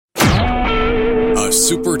a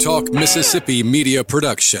Super Talk Mississippi media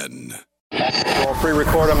production. We'll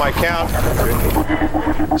pre-record on my count.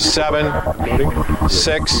 7,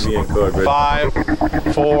 6, 5,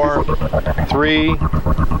 4, 3,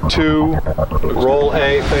 2. Roll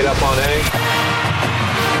A, fade up on A.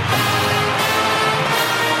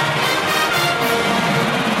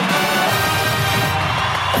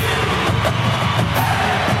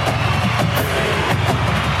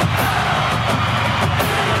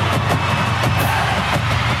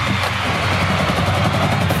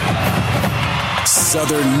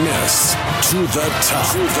 Southern Miss to the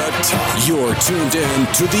top. You're tuned in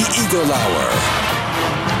to the Eagle Hour.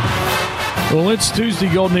 Well, it's Tuesday,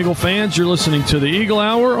 Golden Eagle fans. You're listening to the Eagle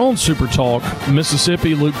Hour on Super Talk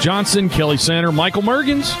Mississippi. Luke Johnson, Kelly Sander, Michael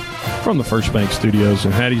Mergens from the First Bank Studios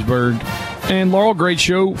in Hattiesburg. And Laurel, great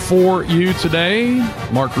show for you today.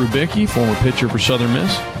 Mark Rubicki, former pitcher for Southern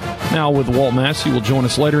Miss, now with Walt Massey, will join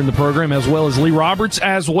us later in the program, as well as Lee Roberts,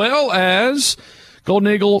 as well as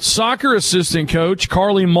Golden Eagle soccer assistant coach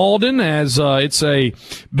Carly Malden, as it's a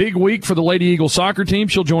big week for the Lady Eagle soccer team.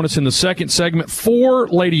 She'll join us in the second segment for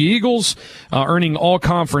Lady Eagles, earning all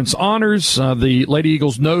conference honors. The Lady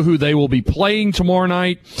Eagles know who they will be playing tomorrow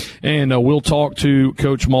night, and we'll talk to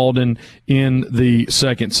Coach Malden in the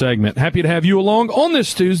second segment. Happy to have you along on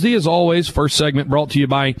this Tuesday. As always, first segment brought to you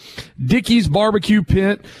by Dickey's Barbecue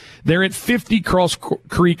Pit. They're at 50 Cross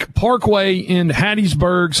Creek Parkway in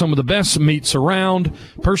Hattiesburg. Some of the best meats around.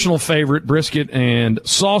 Personal favorite, brisket and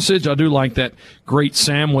sausage. I do like that great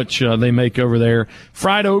sandwich they make over there.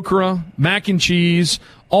 Fried okra, mac and cheese,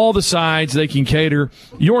 all the sides. They can cater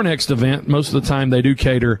your next event. Most of the time they do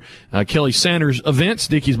cater Kelly Sanders' events.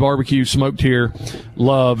 Dickey's Barbecue, smoked here,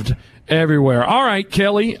 loved everywhere. All right,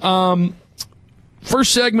 Kelly.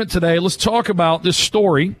 First segment today, let's talk about this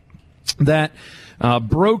story that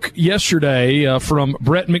broke yesterday from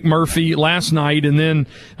Brett McMurphy last night, and then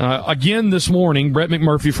again this morning, Brett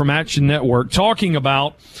McMurphy from Action Network talking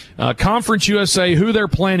about Conference USA, who they're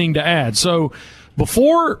planning to add. So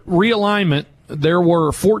before realignment, there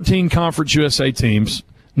were 14 Conference USA teams.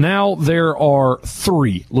 Now there are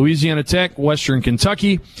 3, Louisiana Tech, Western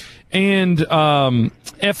Kentucky, and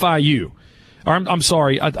FIU. I'm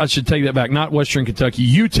sorry, I should take that back. Not Western Kentucky,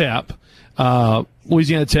 UTEP.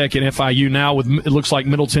 Louisiana Tech and FIU now with, it looks like,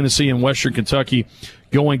 Middle Tennessee and Western Kentucky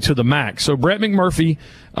going to the MAC. So Brett McMurphy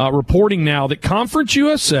reporting now that Conference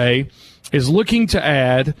USA is looking to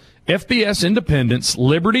add FBS Independence,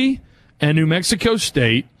 Liberty, and New Mexico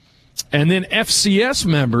State, and then FCS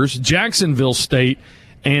members, Jacksonville State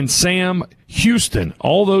and Sam Houston.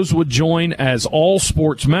 All those would join as all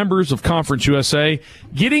sports members of Conference USA,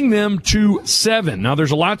 getting them to 7. Now,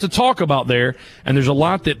 there's a lot to talk about there, and there's a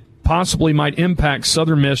lot that possibly might impact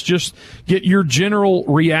Southern Miss. Just get your general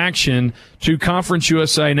reaction to Conference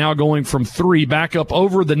USA now going from 3 back up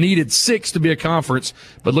over the needed 6 to be a conference,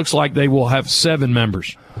 but looks like they will have 7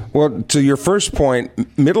 members. Well, to your first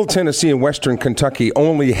point, Middle Tennessee and Western Kentucky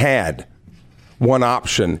only had one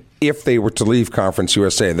option if they were to leave Conference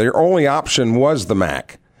USA. Their only option was the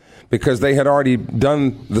MAC because they had already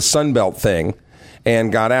done the Sun Belt thing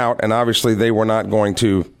and got out, and obviously they were not going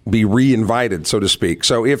to be re-invited, so to speak.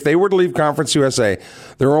 So if they were to leave Conference USA,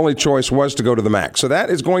 their only choice was to go to the MAC. So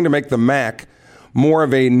that is going to make the MAC more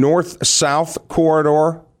of a north-south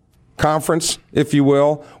corridor conference, if you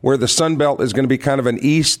will, where the Sun Belt is going to be kind of an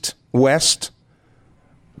east-west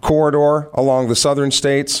corridor along the southern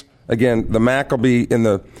states. Again, the MAC will be in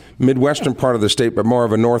the midwestern part of the state, but more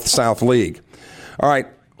of a north-south league. All right,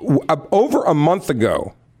 over a month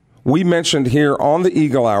ago, we mentioned here on the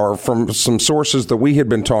Eagle Hour from some sources that we had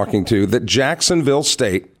been talking to that Jacksonville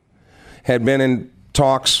State had been in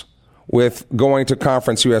talks with going to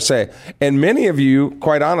Conference USA. And many of you,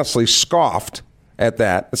 quite honestly, scoffed at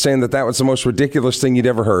that, saying that that was the most ridiculous thing you'd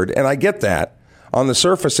ever heard. And I get that. On the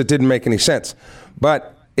surface, it didn't make any sense.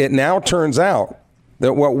 But it now turns out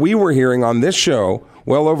that what we were hearing on this show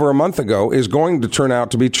well over a month ago is going to turn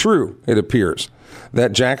out to be true, it appears,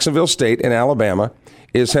 that Jacksonville State in Alabama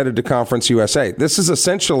is headed to Conference USA. This is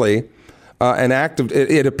essentially an act of,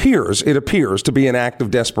 it appears to be an act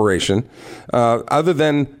of desperation, other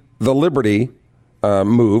than the Liberty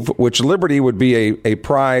move, which Liberty would be a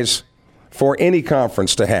prize for any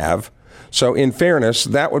conference to have. So in fairness,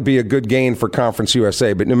 that would be a good gain for Conference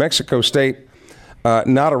USA. But New Mexico State,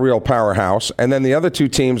 not a real powerhouse. And then the other 2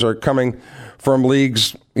 teams are coming from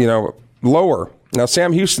leagues, lower. Now,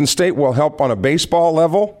 Sam Houston State will help on a baseball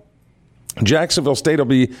level. Jacksonville State will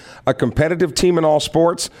be a competitive team in all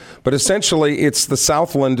sports, but essentially it's the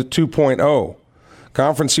Southland 2.0.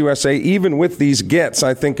 Conference USA, even with these gets,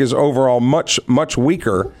 I think is overall much, much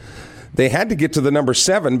weaker they had to get to the number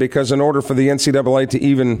 7 because in order for the NCAA to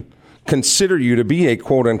even consider you to be a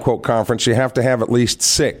quote-unquote conference, you have to have at least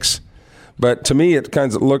 6. But to me, it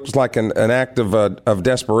kind of looks like an act of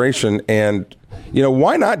desperation. And,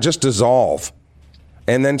 why not just dissolve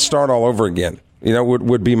and then start all over again?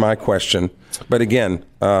 Would be my question. But again,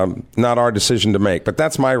 not our decision to make. But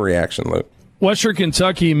that's my reaction, Luke. Western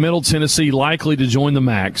Kentucky, Middle Tennessee likely to join the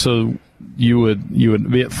MAC. So you would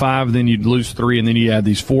be at 5, then you'd lose 3, and then you add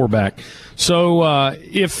these 4 back. So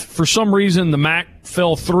if for some reason the MAC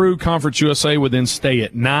fell through, Conference USA would then stay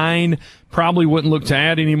at 9. Probably wouldn't look to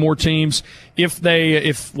add any more teams.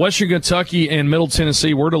 If Western Kentucky and Middle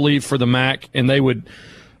Tennessee were to leave for the MAC, and they would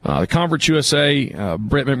Conference USA,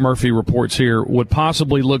 Brett McMurphy reports here, would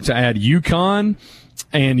possibly look to add UConn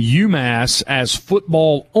and UMass as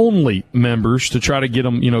football-only members to try to get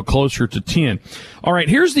them, closer to 10. All right,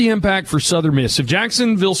 here's the impact for Southern Miss. If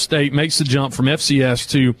Jacksonville State makes the jump from FCS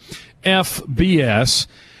to FBS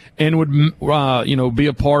and would, be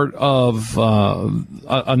a part of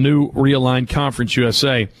a new realigned Conference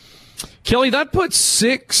USA, Kelly, that puts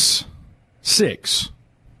 6 FBS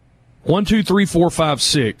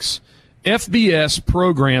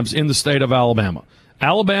programs in the state of Alabama.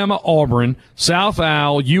 Alabama, Auburn, South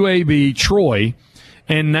Al, UAB, Troy,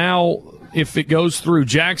 and now if it goes through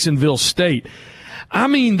Jacksonville State. I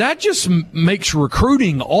mean, that just makes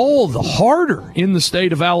recruiting all the harder in the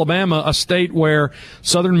state of Alabama, a state where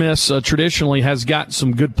Southern Miss traditionally has got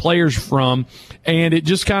some good players from, and it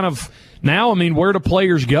just kind of now, where do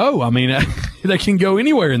players go? They can go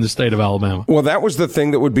anywhere in the state of Alabama. Well, that was the thing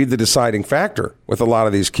that would be the deciding factor with a lot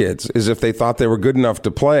of these kids, is if they thought they were good enough to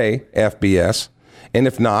play FBS. And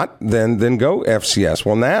if not, then go FCS.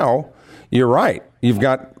 Well, now you're right. You've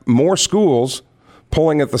got more schools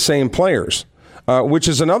pulling at the same players, which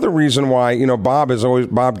is another reason why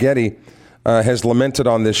Bob Getty has lamented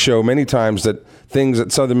on this show many times that things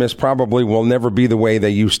at Southern Miss probably will never be the way they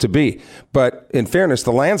used to be. But in fairness,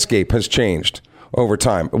 the landscape has changed over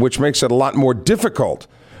time, which makes it a lot more difficult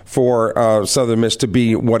for Southern Miss to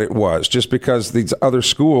be what it was, just because these other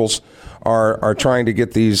schools are trying to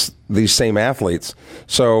get these same athletes.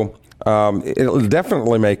 So it'll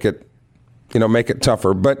definitely make it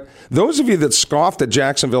tougher. But those of you that scoffed at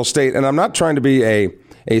Jacksonville State, and I'm not trying to be a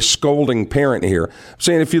scolding parent here, I'm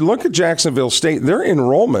saying if you look at Jacksonville State, their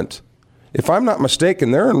enrollment, if I'm not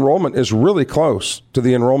mistaken, their enrollment is really close to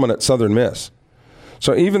the enrollment at Southern Miss.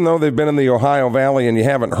 So even though they've been in the Ohio Valley and you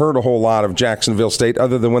haven't heard a whole lot of Jacksonville State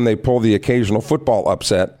other than when they pull the occasional football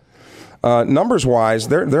upset, numbers-wise,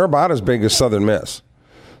 they're about as big as Southern Miss.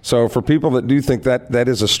 So for people that do think that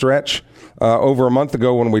is a stretch, over a month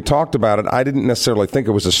ago when we talked about it, I didn't necessarily think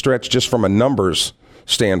it was a stretch just from a numbers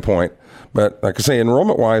standpoint. But like I say,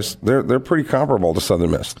 enrollment-wise, they're pretty comparable to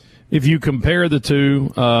Southern Miss. If you compare the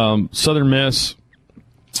two, Southern Miss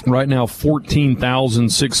right now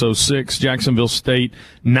 14,606, Jacksonville State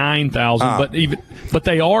 9,000, but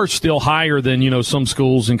they are still higher than some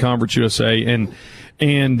schools in Conference USA and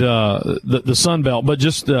the Sun Belt. But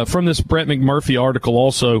just from this Brett McMurphy article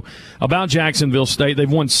also about Jacksonville State, they've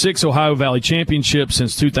won 6 Ohio Valley championships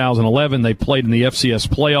since 2011. They played in the FCS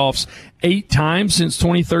playoffs 8 times since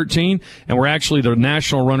 2013, and were actually the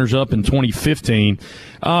national runners-up in 2015.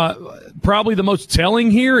 Probably the most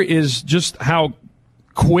telling here is just how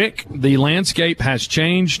quick the landscape has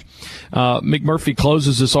changed. McMurphy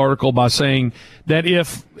closes this article by saying that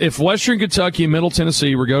if Western Kentucky and Middle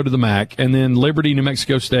Tennessee were to go to the MAC, and then Liberty, New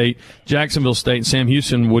Mexico State, Jacksonville State, and Sam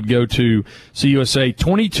Houston would go to CUSA,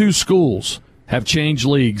 22 schools have changed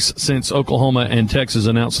leagues since Oklahoma and Texas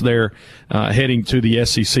announced their heading to the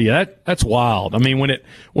SEC. That's wild.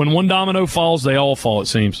 When one domino falls, they all fall, it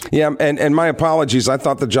seems. Yeah, and my apologies. I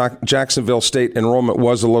thought the Jacksonville State enrollment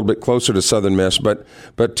was a little bit closer to Southern Miss, but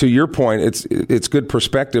to your point, it's good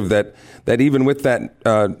perspective that even with that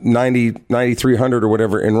 9,300 or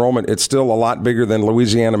whatever enrollment, it's still a lot bigger than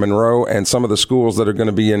Louisiana Monroe and some of the schools that are going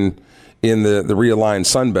to be in the realigned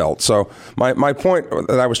Sun Belt. So my point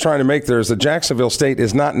that I was trying to make there is that Jacksonville State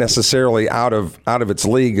is not necessarily out of its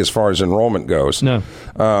league as far as enrollment goes. No.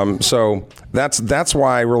 So that's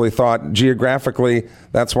why I really thought geographically,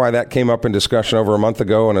 that's why that came up in discussion over a month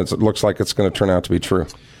ago, and it looks like it's going to turn out to be true.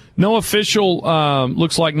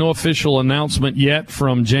 Looks like no official announcement yet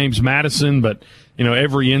from James Madison, but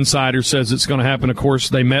every insider says it's going to happen. Of course,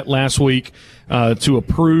 they met last week to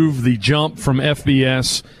approve the jump from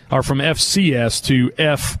FCS to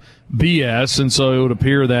FBS, and so it would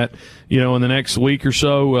appear that in the next week or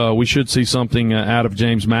so, we should see something out of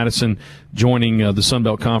James Madison joining the Sun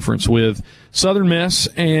Belt Conference with Southern Miss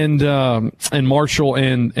and Marshall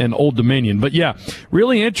and Old Dominion. But yeah,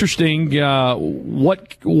 really interesting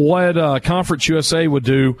what Conference USA would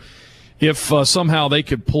do if somehow they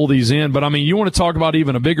could pull these in. But I mean, you want to talk about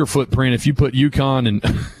even a bigger footprint if you put UConn and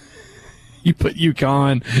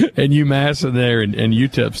UMass in there, and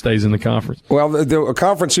UTEP stays in the conference. Well, the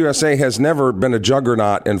Conference USA has never been a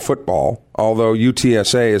juggernaut in football, although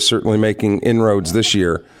UTSA is certainly making inroads this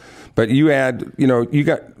year. But you add, you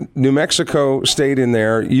got New Mexico State in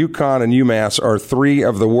there. UConn and UMass are three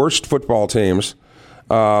of the worst football teams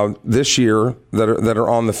this year that are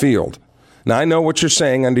on the field. Now, I know what you're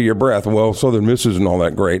saying under your breath. Well, Southern Miss isn't all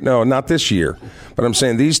that great. No, not this year. But I'm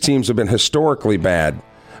saying these teams have been historically bad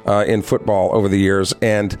in football over the years,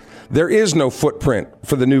 and there is no footprint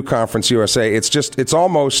for the new Conference USA. It's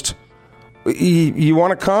almost, you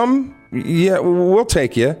want to come? Yeah, we'll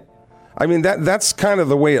take you. I mean, that's kind of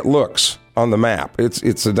the way it looks on the map.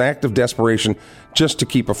 It's an act of desperation just to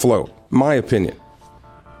keep afloat, my opinion.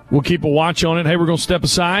 We'll keep a watch on it. Hey, we're going to step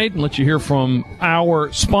aside and let you hear from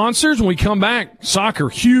our sponsors. When we come back, soccer,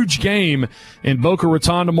 huge game in Boca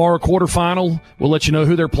Raton tomorrow, quarterfinal. We'll let you know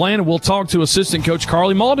who they're playing, and we'll talk to assistant coach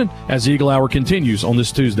Carly Malden as the Eagle Hour continues on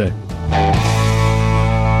this Tuesday.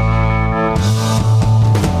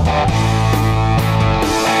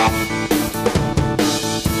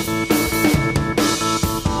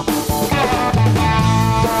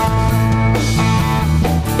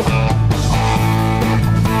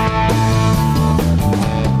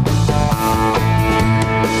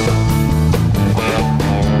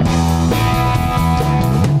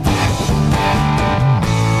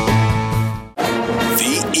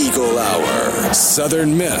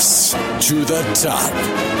 Southern Miss to the top.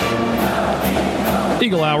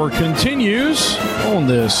 Eagle Hour continues on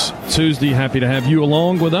this Tuesday. Happy to have you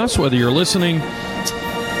along with us, whether you're listening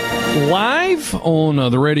live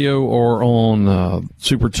on the radio or on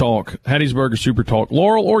Super Talk, Hattiesburg or Super Talk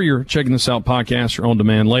Laurel, or you're checking this out podcast or on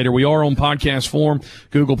demand later. We are on podcast form,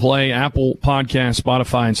 Google Play, Apple Podcast,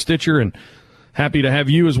 Spotify, and Stitcher, and happy to have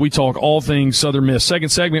you as we talk all things Southern Miss. Second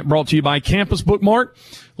segment brought to you by Campus Bookmark,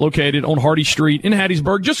 located on Hardy Street in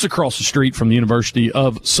Hattiesburg, just across the street from the University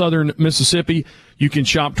of Southern Mississippi. You can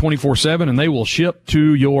shop 24/7, and they will ship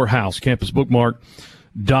to your house.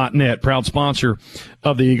 CampusBookmark.net, proud sponsor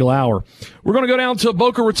of the Eagle Hour. We're going to go down to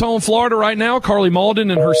Boca Raton, Florida right now. Carly Malden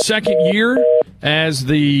in her second year as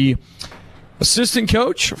the assistant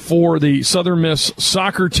coach for the Southern Miss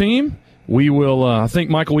soccer team. We will, I think,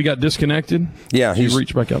 Michael, we got disconnected. Yeah, he's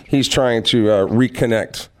reached back up. He's trying to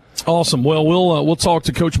reconnect. Awesome. Well, we'll talk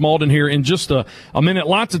to Coach Malden here in just a minute. A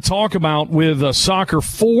lot to talk about with soccer.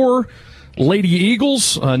 4 Lady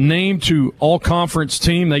Eagles named to all-conference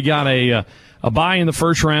team. They got a bye in the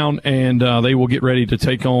first round, and they will get ready to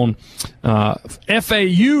take on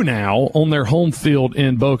FAU now on their home field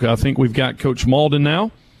in Boca. I think we've got Coach Malden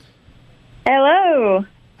now. Hello.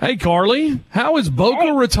 Hey, Carly. How is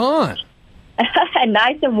Boca Raton?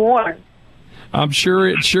 Nice and warm. I'm sure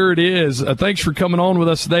it is. Thanks for coming on with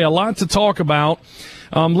us today. A lot to talk about.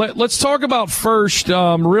 Let's talk about first,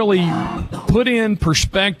 really put in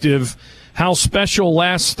perspective how special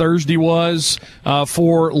last Thursday was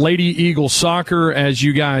for Lady Eagles soccer as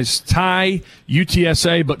you guys tie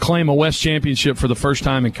UTSA but claim a West championship for the first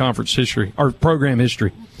time in conference history or program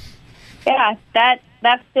history. Yeah, that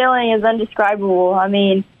feeling is indescribable. I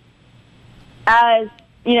mean, as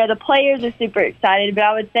the players are super excited, but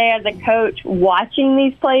I would say as a coach, watching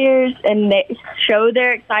these players and they show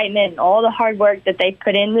their excitement and all the hard work that they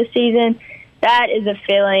put in this season, that is a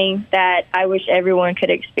feeling that I wish everyone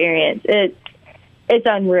could experience. It's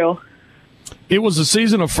unreal. It was a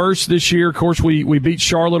season of firsts this year. Of course, we beat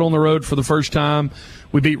Charlotte on the road for the first time.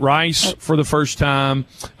 We beat Rice for the first time.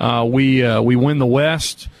 We win the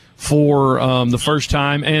West for the first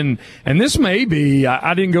time. And this may be,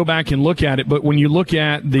 I didn't go back and look at it, but when you look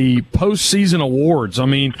at the postseason awards, I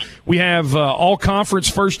mean, we have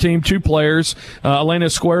all-conference first team, 2 players, Elena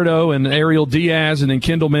Escuerdo and Ariel Diaz, and then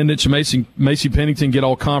Kendall Mendich and Macy Pennington get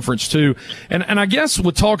all-conference too. And I guess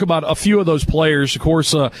we'll talk about a few of those players. Of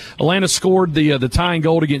course, Elena scored the tying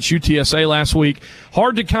goal against UTSA last week.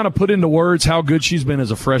 Hard to kind of put into words how good she's been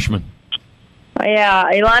as a freshman. Yeah,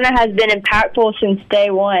 Ilana has been impactful since day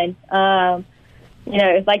one.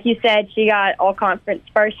 Like you said, she got all-conference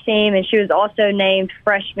first team, and she was also named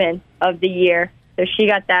Freshman of the Year. So she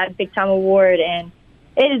got that big-time award, and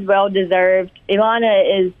it is well-deserved.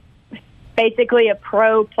 Ilana is basically a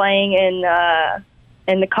pro playing in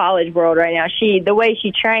the college world right now. The way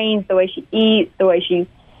she trains, the way she eats, the way she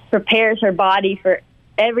prepares her body for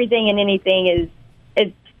everything and anything is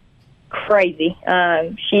crazy.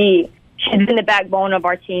 She's been the backbone of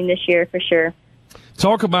our team this year for sure.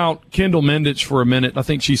 Talk about Kendall Mendich for a minute. I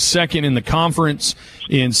think she's second in the conference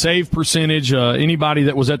in save percentage. Anybody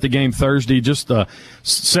that was at the game Thursday, just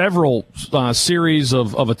several series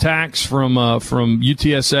of attacks from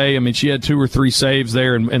UTSA. I mean, she had 2 or 3 saves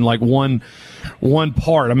there in like one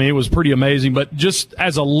part. I mean, it was pretty amazing. But just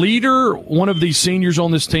as a leader, one of these seniors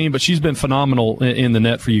on this team, but she's been phenomenal in the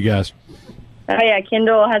net for you guys. Oh, yeah,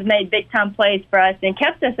 Kendall has made big-time plays for us and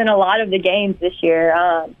kept us in a lot of the games this year.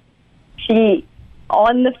 She,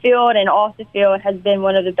 on the field and off the field, has been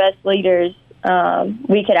one of the best leaders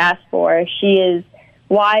we could ask for. She is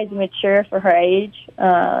wise and mature for her age.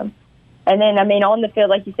 And then, I mean, on the field,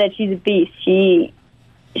 like you said, she's a beast. She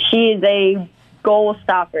is a goal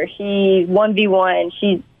stopper. She's 1v1.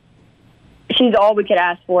 She's all we could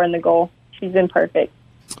ask for in the goal. She's been perfect.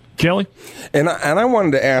 Kelly? And I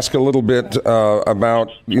wanted to ask a little bit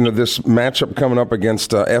about this matchup coming up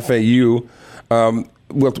against FAU.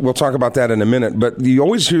 We'll talk about that in a minute, but you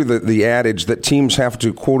always hear the adage that teams have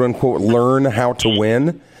to, quote unquote, learn how to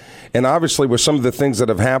win. And obviously with some of the things that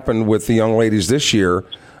have happened with the young ladies this year,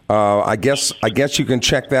 I guess you can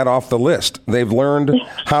check that off the list. They've learned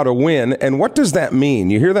how to win. And what does that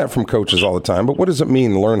mean? You hear that from coaches all the time, but what does it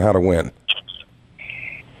mean to learn how to win?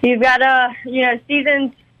 You've got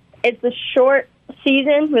seasons. It's a short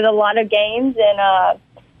season with a lot of games, and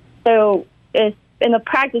so it's in the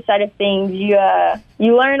practice side of things, you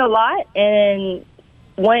learn a lot, and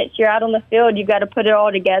once you're out on the field, you've got to put it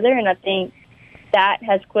all together, and I think that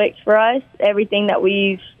has clicked for us. Everything that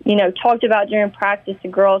we've, talked about during practice, the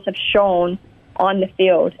girls have shown on the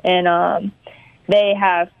field, and they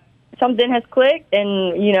have something has clicked,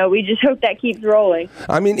 and we just hope that keeps rolling.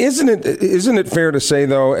 I mean, isn't it fair to say,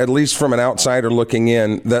 though, at least from an outsider looking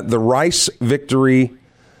in, that the Rice victory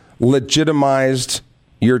legitimized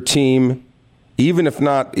your team? Even if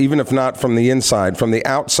not from the inside, from the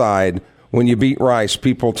outside, when you beat Rice,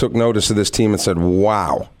 people took notice of this team and said,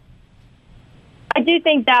 wow. I do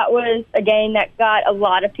think that was a game that got a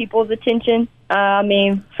lot of people's attention. I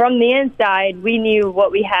mean, from the inside, we knew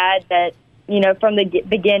what we had, that, from the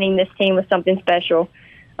beginning, this team was something special.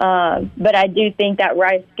 But I do think that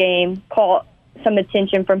Rice game caught some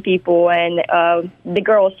attention from people, and the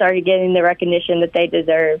girls started getting the recognition that they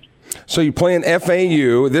deserved. So you play in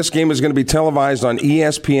FAU. This game is going to be televised on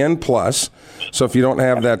ESPN+. So if you don't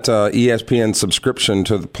have that ESPN subscription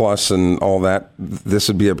to the Plus and all that, this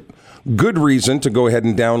would be a good reason to go ahead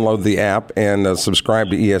and download the app and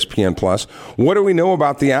subscribe to ESPN+. What do we know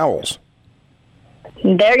about the Owls?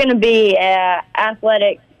 They're going to be an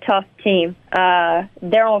athletic, tough team.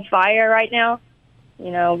 They're on fire right now.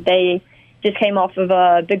 They just came off of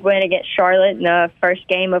a big win against Charlotte in the first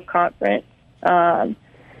game of conference.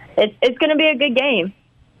 It's going to be a good game.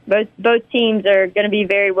 Both teams are going to be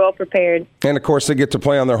very well prepared. And, of course, they get to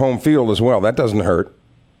play on their home field as well. That doesn't hurt.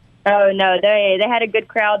 Oh, no. They had a good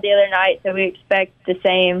crowd the other night, so we expect the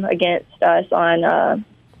same against us on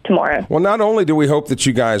tomorrow. Well, not only do we hope that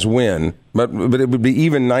you guys win, but it would be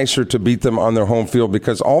even nicer to beat them on their home field,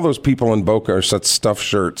 because all those people in Boca are such stuffed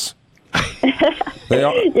shirts.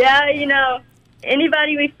 Yeah,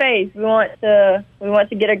 anybody we face, we want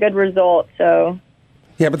to get a good result, so...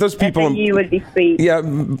 Yeah, but those people you would be sweet. Yeah,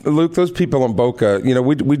 Luke, those people in Boca,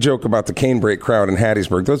 we joke about the Canebrake crowd in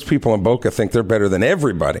Hattiesburg. Those people in Boca think they're better than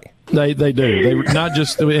everybody. They do. They not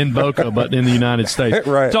just in Boca, but in the United States.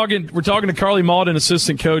 Right. We're talking to Carly Malden,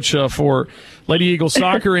 assistant coach for Lady Eagles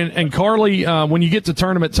soccer. And Carly, when you get to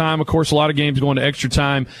tournament time, of course, a lot of games going to extra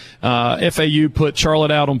time. FAU put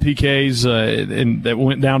Charlotte out on PKs, and that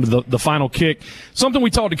went down to the final kick. Something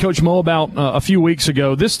we talked to Coach Mo about a few weeks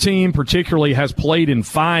ago. This team particularly has played in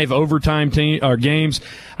 5 overtime games.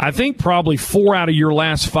 I think probably 4 out of your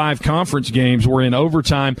last 5 conference games were in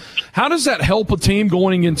overtime. How does that help a team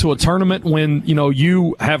going into a tournament when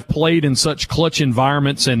you have played in such clutch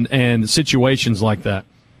environments and situations like that?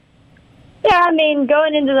 Yeah, I mean,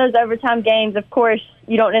 going into those overtime games, of course,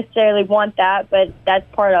 you don't necessarily want that, but that's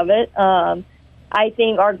part of it. I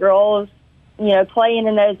think our girls, playing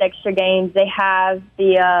in those extra games, they have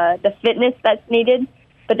the fitness that's needed,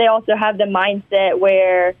 but they also have the mindset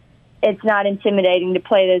where it's not intimidating to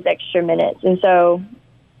play those extra minutes. And so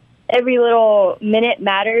every little minute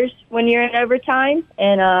matters when you're in overtime.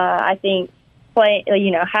 And I think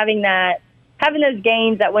having those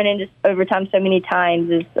games that went into overtime so many times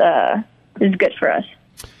is good for us.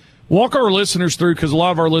 Walk our listeners through, because a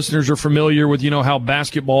lot of our listeners are familiar with, how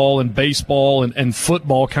basketball and baseball and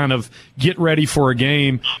football kind of get ready for a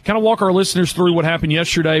game. Kind of walk our listeners through what happened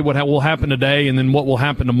yesterday, what will happen today, and then what will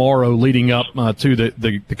happen tomorrow leading up to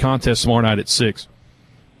the contest tomorrow night at 6.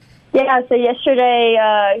 Yeah, so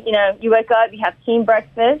yesterday, you wake up, you have team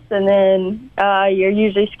breakfast, and then you're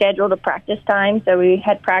usually scheduled a practice time. So we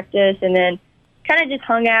had practice and then kind of just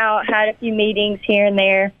hung out, had a few meetings here and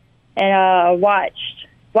there, and watched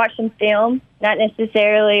some film, not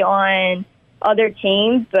necessarily on other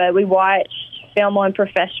teams, but we watched film on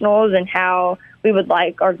professionals and how we would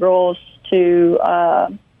like our girls to,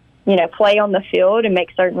 play on the field and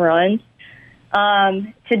make certain runs.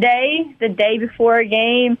 Today, the day before a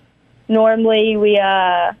game, normally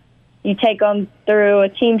you take them through a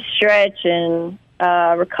team stretch and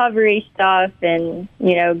recovery stuff and,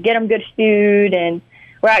 get them good food. And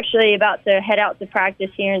we're actually about to head out to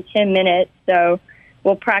practice here in 10 minutes, so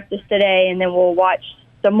we'll practice today, and then we'll watch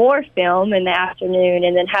some more film in the afternoon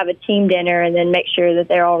and then have a team dinner and then make sure that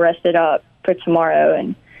they're all rested up for tomorrow.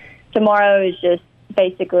 And tomorrow is just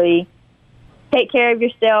basically take care of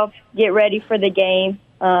yourself, get ready for the game.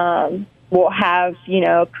 We'll have,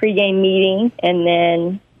 a pregame meeting, and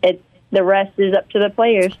then the rest is up to the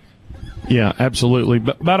players. Yeah, absolutely.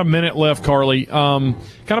 But about a minute left, Carly. Kind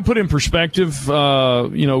of put in perspective,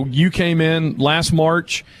 you came in last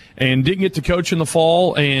March and didn't get to coach in the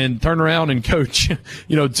fall and turn around and coach,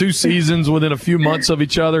 2 seasons within a few months of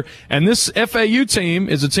each other. And this FAU team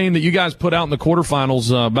is a team that you guys put out in the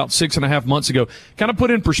quarterfinals about 6.5 months ago. Kind of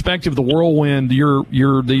put in perspective the whirlwind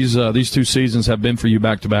these 2 seasons have been for you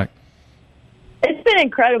back to back. It's been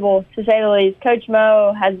incredible, to say the least. Coach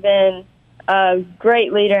Mo has been a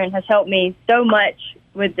great leader and has helped me so much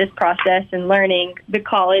with this process and learning the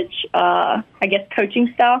college,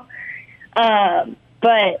 coaching style.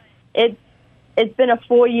 But it's been a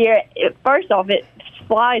full year. First off, it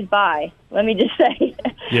flies by. Let me just say,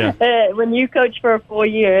 when you coach for a full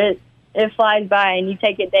year, it flies by and you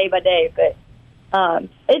take it day by day. But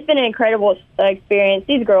it's been an incredible experience.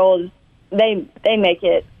 These girls, they make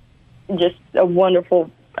it just a wonderful.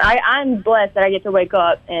 I'm blessed that I get to wake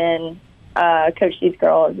up and coach these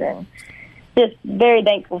girls, and just very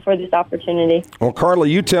thankful for this opportunity. Well,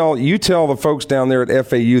 Carly, you tell the folks down there at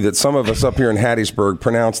FAU that some of us up here in Hattiesburg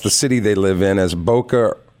pronounce the city they live in as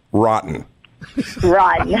Boca Rotten.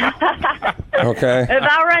 Rotten. Okay. If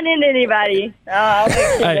I run into anybody, I'll make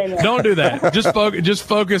sure they know. Don't do that. Just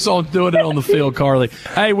focus on doing it on the field, Carly.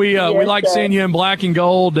 Hey, we like seeing you in black and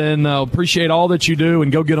gold, and appreciate all that you do.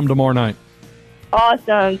 And go get them tomorrow night.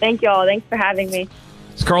 Awesome. Thank you all. Thanks for having me.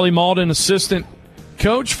 It's Carly Malden, assistant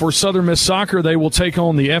coach for Southern Miss Soccer. They will take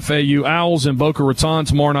on the FAU Owls in Boca Raton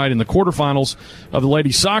tomorrow night in the quarterfinals of the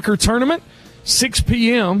ladies soccer tournament. 6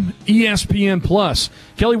 p.m. ESPN Plus.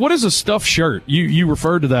 Kelly, what is a stuffed shirt? You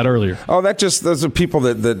referred to that earlier. Oh, those are people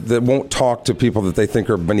that won't talk to people that they think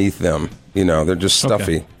are beneath them. They're just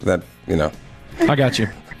stuffy. Okay. I got you.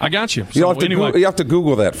 So, you have to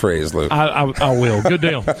Google that phrase, Luke. I will. Good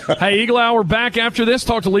deal. Hey, Eagle Hour back after this.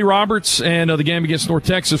 Talk to Lee Roberts and the game against North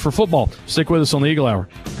Texas for football. Stick with us on the Eagle Hour.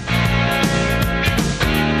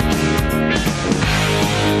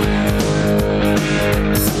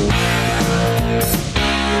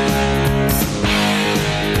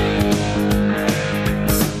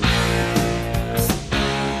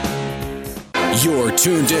 You're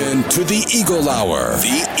tuned in to the Eagle Hour.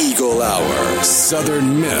 The Eagle Hour.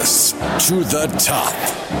 Southern Miss to the top.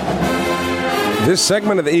 This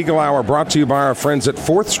segment of the Eagle Hour brought to you by our friends at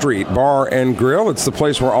 4th Street Bar and Grill. It's the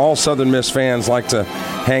place where all Southern Miss fans like to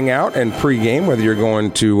hang out and pregame, whether you're going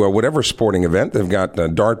to whatever sporting event. They've got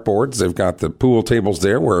dartboards. They've got the pool tables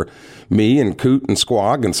there where me and Coot and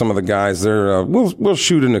Squog and some of the guys there, we'll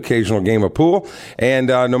shoot an occasional game of pool. And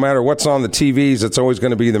no matter what's on the TVs, it's always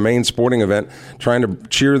going to be the main sporting event, trying to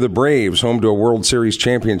cheer the Braves home to a World Series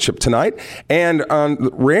championship tonight. And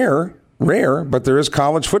rare, but there is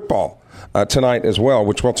college football tonight as well,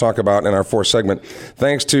 which we'll talk about in our fourth segment.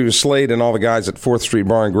 Thanks to Slade and all the guys at 4th Street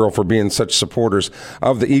Bar and Grill for being such supporters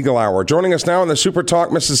of the Eagle Hour. Joining us now on the Super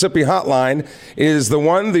Talk Mississippi hotline is the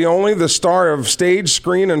one, the only, the star of stage,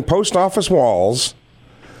 screen, and post office walls,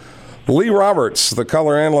 Lee Roberts, the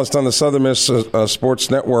color analyst on the Southern Miss Sports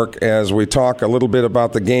Network, as we talk a little bit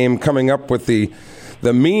about the game coming up with the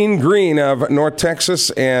mean green of North Texas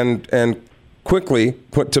and quickly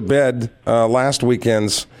put to bed last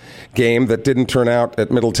weekend's game that didn't turn out at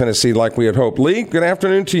Middle Tennessee like we had hoped. Lee, good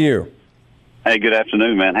afternoon to you. Hey, good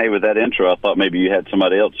afternoon, man. Hey, with that intro, I thought maybe you had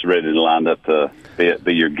somebody else ready to line up to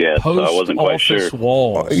be your guest, so I wasn't quite sure.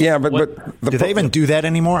 Walls. Yeah, but do they even do that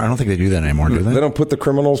anymore? I don't think they do that anymore, do they? They don't put the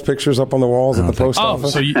criminals' pictures up on the walls at the post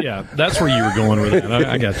office? So yeah, that's where you were going with that.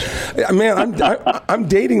 I got you. Man, I'm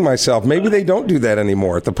dating myself. Maybe they don't do that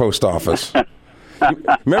anymore at the post office.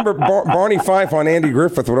 Remember, Barney Fife on Andy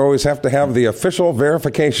Griffith would always have to have the official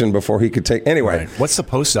verification before he could take. Anyway, right. What's the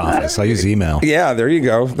post office? I use email. Yeah, there you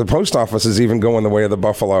go. The post office is even going the way of the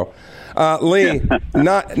buffalo. Lee,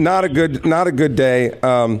 not a good day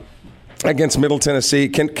against Middle Tennessee.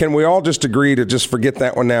 Can we all just agree to just forget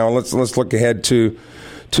that one now? Let's look ahead to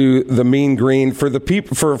the Mean Green for the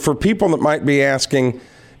people for people that might be asking,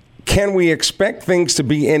 can we expect things to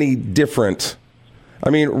be any different? I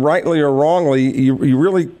mean, rightly or wrongly, you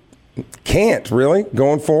really can't, really,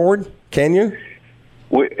 going forward, can you?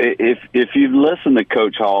 If you've listened to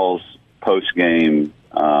Coach Hall's post-game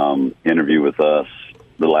interview with us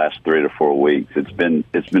the last 3 to 4 weeks, it's been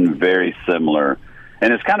very similar,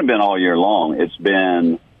 and it's kind of been all year long. It's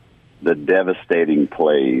been the devastating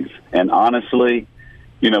plays. And honestly,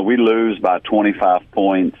 we lose by 25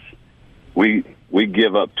 points. We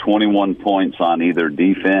give up 21 points on either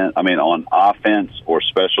on offense or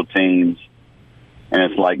special teams. And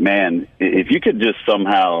it's like, man, if you could just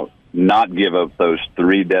somehow not give up those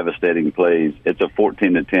 3 devastating plays, it's a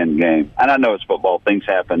 14-10 game. And I know it's football. Things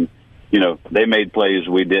happen. They made plays,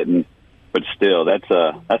 we didn't. But still, that's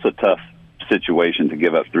a tough situation to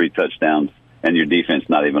give up 3 touchdowns and your defense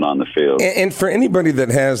not even on the field. And for anybody that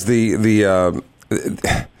has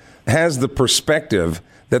the perspective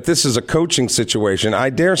that this is a coaching situation, I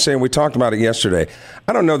dare say, and we talked about it yesterday,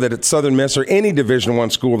 I don't know that at Southern Miss or any Division I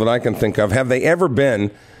school that I can think of, have they ever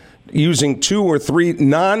been using 2 or 3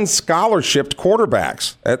 non-scholarshiped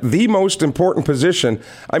quarterbacks at the most important position.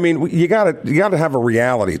 I mean, you got to have a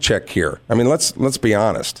reality check here. I mean, let's be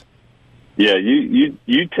honest. Yeah,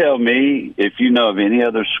 you tell me if you know of any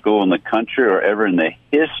other school in the country or ever in the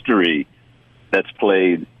history that's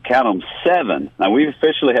played, count them, 7. Now, we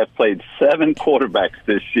officially have played 7 quarterbacks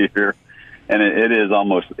this year, and it is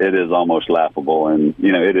almost laughable. And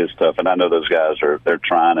it is tough. And I know those guys they're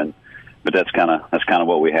trying, but that's kind of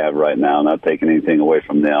what we have right now. Not taking anything away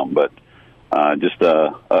from them, but just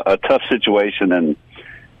a tough situation. And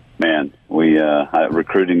man,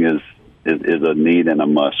 recruiting is a need and a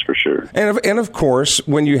must for sure. And of course,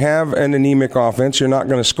 when you have an anemic offense, you're not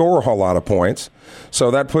going to score a whole lot of points.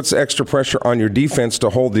 So that puts extra pressure on your defense to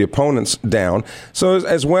hold the opponents down. So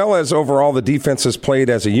as well as overall the defense has played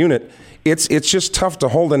as a unit, it's just tough to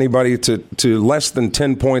hold anybody to less than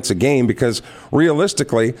 10 points a game, because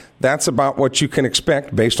realistically, that's about what you can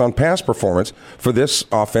expect based on past performance for this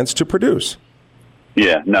offense to produce.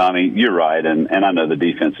 Yeah, no, I mean, you're right. And I know the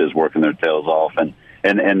defense is working their tails off, and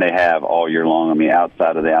they have all year long. I mean,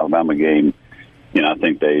 outside of the Alabama game, I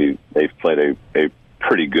think they've played a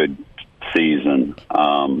pretty good season.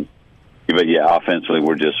 But yeah, offensively,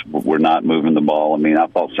 we're not moving the ball. I mean, I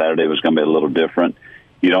thought Saturday was going to be a little different.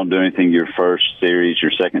 You don't do anything your first series,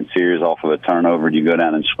 your second series off of a turnover, and you go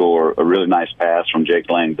down and score a really nice pass from Jake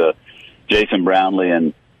Lang to Jason Brownlee,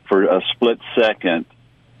 and for a split second,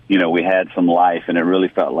 we had some life, and it really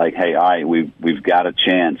felt like, hey, all right, we've got a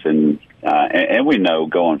chance, and we know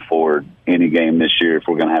going forward, any game this year, if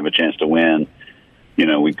we're going to have a chance to win,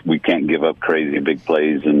 we can't give up crazy big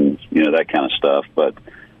plays and that kind of stuff. But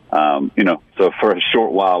so for a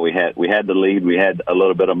short while, we had the lead, we had a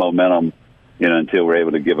little bit of momentum, until we're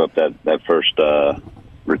able to give up that first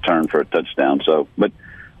return for a touchdown. So, but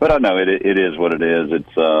I know it is what it is.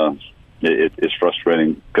 It's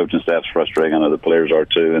frustrating. Coaching staff's frustrating. I know the players are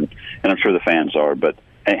too, and I'm sure the fans are. But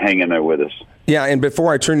hang in there with us. Yeah, and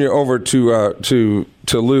before I turn you over to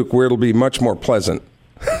Luke, where it'll be much more pleasant.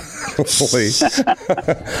 But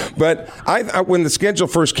when the schedule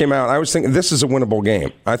first came out, I was thinking this is a winnable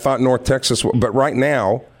game. I thought North Texas, but right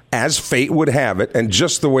now, as fate would have it, and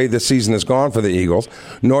just the way the season has gone for the Eagles,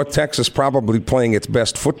 North Texas probably playing its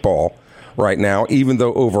best football right now, even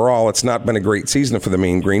though overall it's not been a great season for the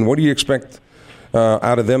Mean Green. What do you expect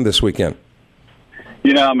out of them this weekend?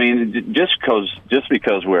 I mean, just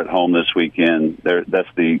because we're at home this weekend, that's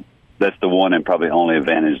the one and probably only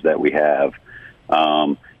advantage that we have.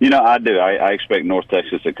 I expect North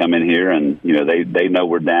Texas to come in here and they know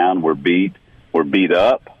we're down, we're beat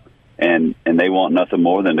up, and they want nothing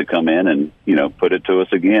more than to come in and put it to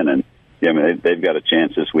us again. And I mean, they've got a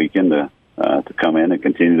chance this weekend to come in and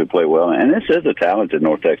continue to play well. And this is a talented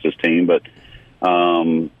North Texas team, but I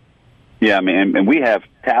mean, and we have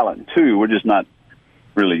talent too. We're just not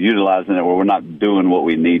really utilizing it, where we're not doing what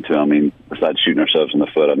we need to. I mean, besides shooting ourselves in the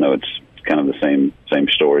foot, I know it's kind of the same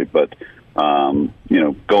story, but going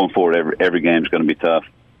forward, every game is going to be tough.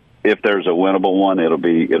 if there's a winnable one, it'll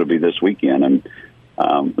be this weekend,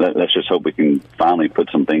 and let's just hope we can finally put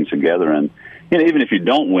some things together. And even if you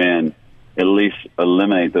don't win, at least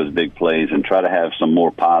eliminate those big plays and try to have some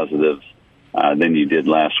more positives than you did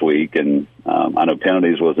last week. And I know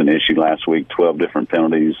penalties was an issue last week, 12 different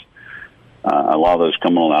penalties. A lot of those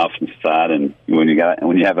come on the offensive side, and when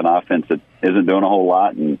you have an offense that isn't doing a whole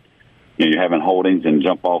lot, and you're having holdings and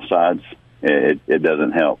jump off sides, it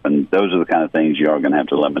doesn't help. And those are the kind of things you are going to have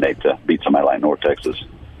to eliminate to beat somebody like North Texas.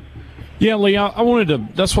 Yeah, Lee, I wanted to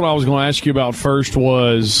 – that's what I was going to ask you about first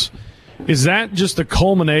was, is that just a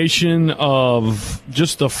culmination of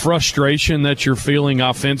just the frustration that you're feeling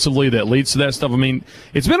offensively that leads to that stuff? I mean,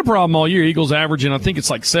 it's been a problem all year. Eagles averaging, I think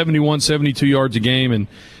it's like 71, 72 yards a game and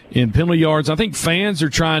in penalty yards. I think fans are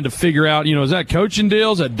trying to figure out, is that coaching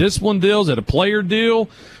deal? Is that discipline deal? Is that a player deal?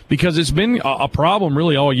 Because it's been a problem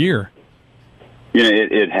really all year.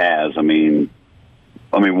 It has. I mean,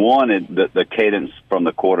 one, the cadence from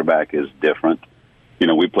the quarterback is different.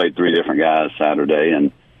 We played 3 different guys Saturday,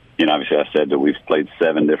 and obviously I said that we've played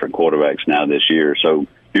 7 different quarterbacks now this year. So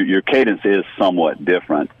your cadence is somewhat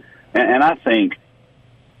different. And I think,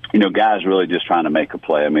 guys really just trying to make a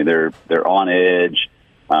play. I mean, they're on edge.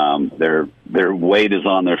 Their weight is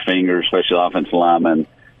on their fingers, especially the offensive linemen.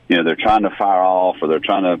 They're trying to fire off, or they're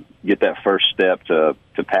trying to get that first step to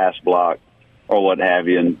pass block or what have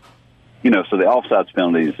you. And, so the offsides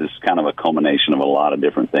penalties is kind of a culmination of a lot of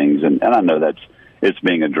different things. And I know it's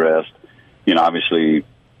being addressed. Obviously,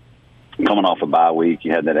 coming off a bye week,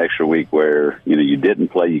 you had that extra week where, you didn't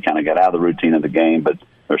play. You kind of got out of the routine of the game, but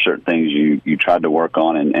there are certain things you tried to work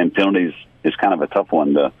on. And penalties is kind of a tough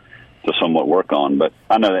one to somewhat work on. But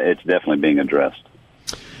I know that it's definitely being addressed.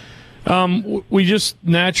 We just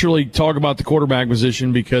naturally talk about the quarterback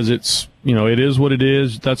position because it's, it is what it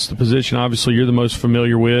is. That's the position, obviously, you're the most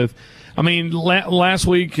familiar with. I mean, last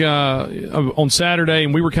week on Saturday,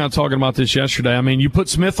 and we were kind of talking about this yesterday, I mean, you put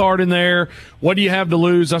Smithard in there. What do you have to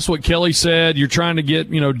lose? That's what Kelly said. You're trying to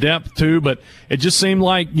get, depth too, but it just seemed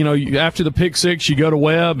like, after the pick six, you go to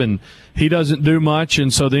Webb, and he doesn't do much,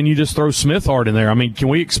 and so then you just throw Smithard in there. I mean, can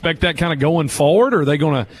we expect that kind of going forward, or are they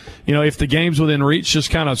going to, if the game's within reach,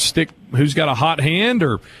 just kind of stick who's got a hot hand,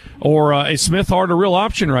 or is Smithard a real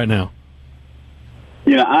option right now?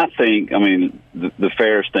 I think, the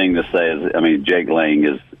fairest thing to say is, Jake Lang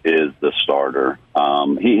is the starter.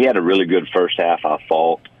 He had a really good first half, I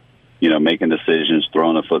thought, making decisions,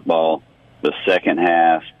 throwing the football. The second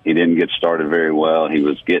half, he didn't get started very well. He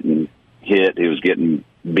was getting hit. He was getting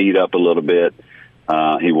beat up a little bit.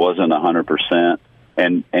 He wasn't 100%.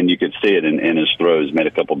 And you could see it in his throws, made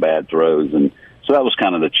a couple bad throws. And so that was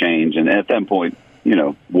kind of the change. And at that point,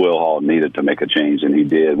 Will Hall needed to make a change, and he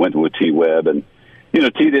did. Went with T. Webb, and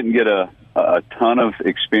T didn't get a ton of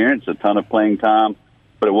experience, a ton of playing time,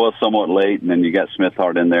 but it was somewhat late. And then you got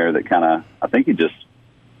Smithard in there that kind of, I think he just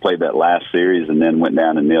played that last series and then went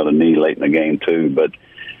down and nailed a knee late in the game too. But,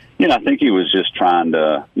 I think he was just trying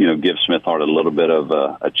to, give Smithard a little bit of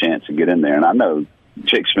a chance to get in there. And I know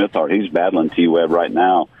Jake Smithard, he's battling T. Webb right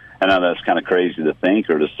now. I know that's kind of crazy to think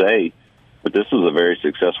or to say, but this was a very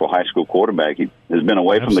successful high school quarterback. He has been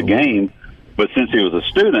away from the game. But since he was a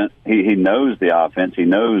student, he knows the offense. He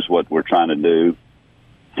knows what we're trying to do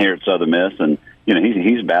here at Southern Miss, and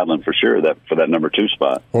he's battling for sure for that number 2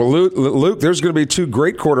 spot. Well, Luke, there's going to be 2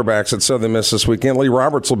 great quarterbacks at Southern Miss this weekend. Lee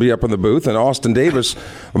Roberts will be up in the booth, and Austin Davis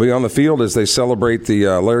will be on the field as they celebrate the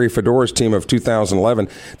Larry Fedora's team of 2011.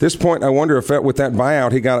 At this point, I wonder if with that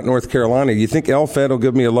buyout he got at North Carolina, do you think LFed will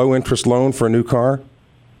give me a low-interest loan for a new car?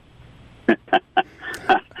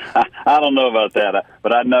 I don't know about that,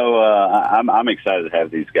 but I know I'm excited to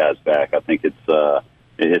have these guys back. I think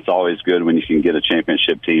it's always good when you can get a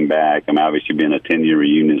championship team back. Obviously, being a 10-year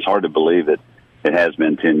reunion, it's hard to believe that it has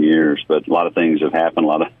been 10 years, but a lot of things have happened. A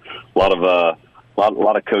lot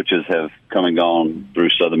of coaches have come and gone through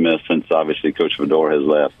Southern Miss since obviously Coach Fedora has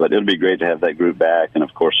left. But it'll be great to have that group back, and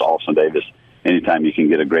of course, Austin Davis. Anytime you can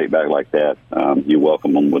get a great back like that, you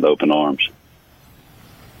welcome them with open arms.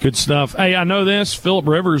 Good stuff. Hey, I know this. Phillip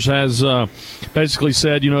Rivers has basically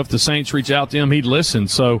said, if the Saints reach out to him, he'd listen.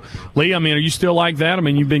 So, Lee, are you still like that?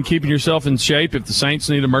 You've been keeping yourself in shape. If the Saints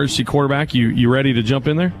need an emergency quarterback, you ready to jump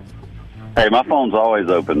in there? Hey, my phone's always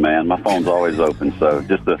open, man. My phone's always open. So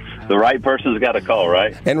just the right person's got to call,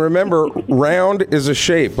 right? And remember, round is a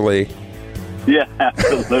shape, Lee. Yeah,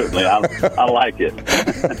 absolutely. I like it.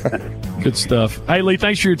 Good stuff. Hey, Lee,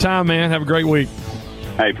 thanks for your time, man. Have a great week.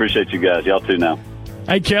 Hey, appreciate you guys. Y'all too now.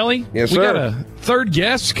 Hey, Kelly. Yes, sir. We got a third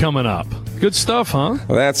guest coming up. Good stuff, huh?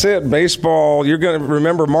 Well, that's it. Baseball. You're going to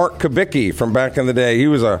remember Mark Kubicki from back in the day. He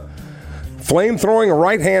was a flame-throwing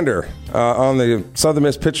right-hander on the Southern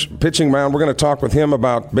Miss pitching mound. We're going to talk with him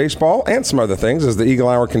about baseball and some other things as the Eagle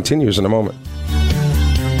Hour continues in a moment.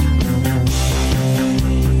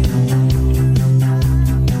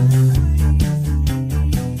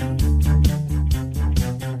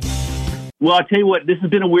 Well, I'll tell you what, this has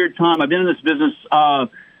been a weird time. I've been in this business,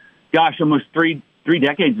 almost three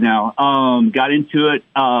decades now. Got into it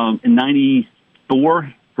in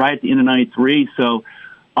 94, right at the end of 93. So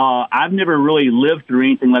I've never really lived through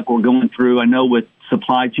anything like we're going through. I know with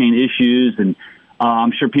supply chain issues, and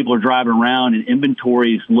I'm sure people are driving around and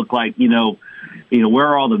inventories look like, where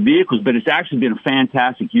are all the vehicles? But it's actually been a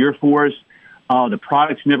fantastic year for us. The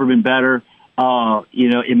product's never been better.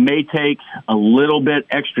 It may take a little bit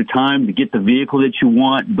extra time to get the vehicle that you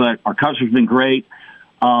want, but our customers have been great.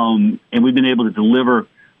 And we've been able to deliver,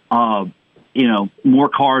 more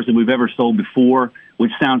cars than we've ever sold before,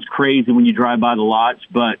 which sounds crazy when you drive by the lots,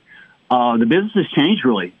 but the business has changed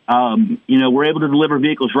really. We're able to deliver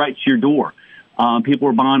vehicles right to your door. People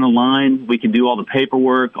are buying online. We can do all the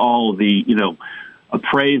paperwork, all the,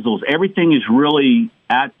 appraisals. Everything is really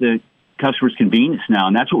at the customer's convenience now,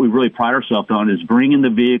 and that's what we really pride ourselves on, is bringing the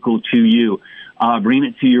vehicle to you, bringing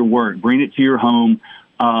it to your work, bringing it to your home.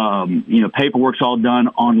 Paperwork's all done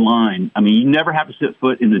online. I mean, you never have to set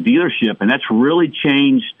foot in the dealership, and that's really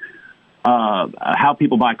changed how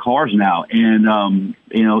people buy cars now. And,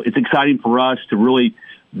 it's exciting for us to really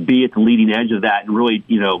be at the leading edge of that, and really,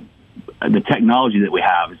 the technology that we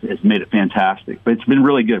have has made it fantastic. But it's been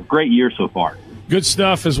really good. Great year so far. Good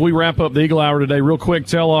stuff. As we wrap up the Eagle Hour today, real quick,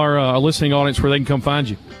 tell our listening audience where they can come find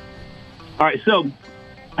you. All right, so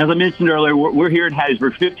as I mentioned earlier, we're here at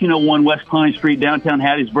Hattiesburg, 1501 West Klein Street, downtown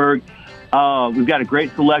Hattiesburg. We've got a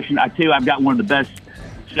great selection. I tell you, I've got one of the best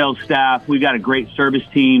sales staff. We've got a great service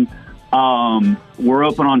team. We're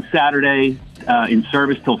open on Saturday in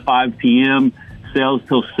service till 5 p.m., sales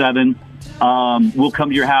till 7. We'll come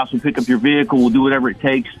to your house. We'll pick up your vehicle. We'll do whatever it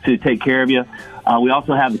takes to take care of you. We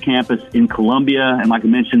also have the campus in Columbia, and like I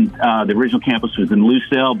mentioned, the original campus was in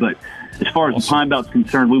Lucille. But as far as the Pine Belt's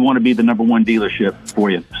concerned, we want to be the number one dealership for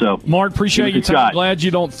you. So, Mark, appreciate your time. Glad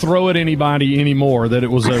you don't throw at anybody anymore, that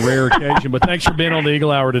it was a rare occasion. But thanks for being on the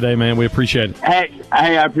Eagle Hour today, man. We appreciate it. Hey,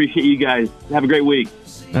 I appreciate you guys. Have a great week.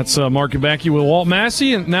 That's Mark Kubacki with Walt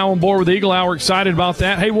Massey, and now on board with the Eagle Hour. Excited about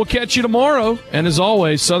that. Hey, we'll catch you tomorrow. And as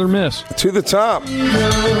always, Southern Miss. To the top.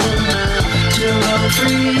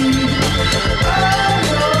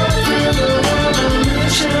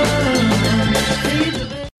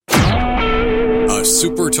 A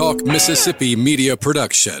SuperTalk Mississippi media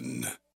production.